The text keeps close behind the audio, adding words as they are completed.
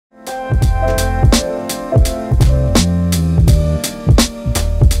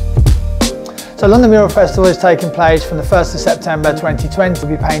So London Mural Festival is taking place from the 1st of September 2020.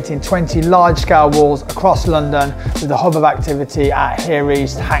 We'll be painting 20 large-scale walls across London with the hub of activity at Here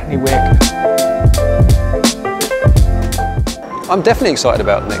East, Hackney, Wick. I'm definitely excited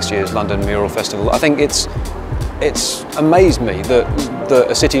about next year's London Mural Festival. I think it's amazed me that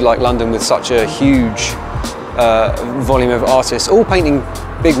a city like London with such a huge volume of artists all painting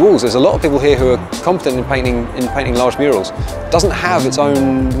big walls. There's a lot of people here who are competent in painting large murals. Doesn't have its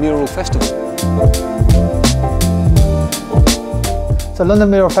own mural festival. So London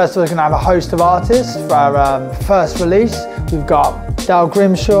Mural Festival is going to have a host of artists for our first release. We've got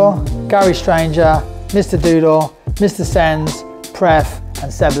Grimshaw, Gary Stranger, Mr. Doodle, Mr. Cenz, Pref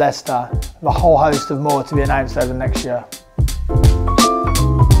and Seb Lester, with a whole host of more to be announced over next year.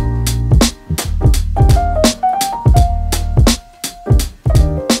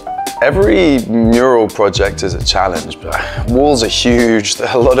 Every mural project is a challenge, but walls are huge,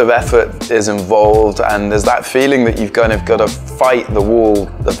 a lot of effort is involved, and there's that feeling that you've kind of got to fight the wall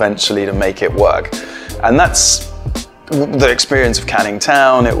eventually to make it work. And that's the experience of Canning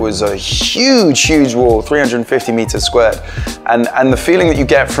Town. It was a huge, huge wall, 350 meters squared. And the feeling that you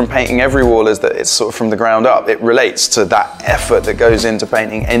get from painting every wall is that it's sort of from the ground up. It relates to that effort that goes into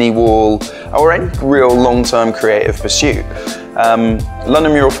painting any wall or any real long-term creative pursuit.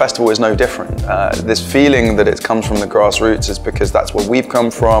 London Mural Festival is no different. This feeling that it comes from the grassroots is because that's where we've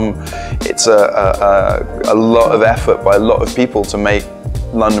come from. It's a lot of effort by a lot of people to make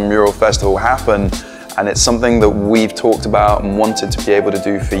London Mural Festival happen. And it's something that we've talked about and wanted to be able to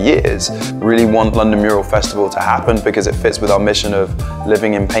do for years. Really want London Mural Festival to happen because it fits with our mission of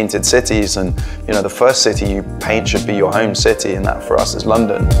living in painted cities, and you know, the first city you paint should be your home city, and that for us is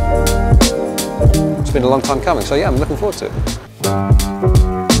London. It's been a long time coming, so yeah, I'm looking forward to it.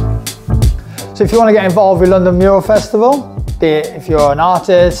 So if you want to get involved with London Mural Festival, be it if you're an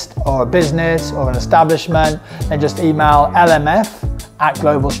artist or a business or an establishment, then just email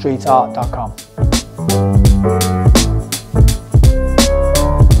lmf@globalstreetart.com.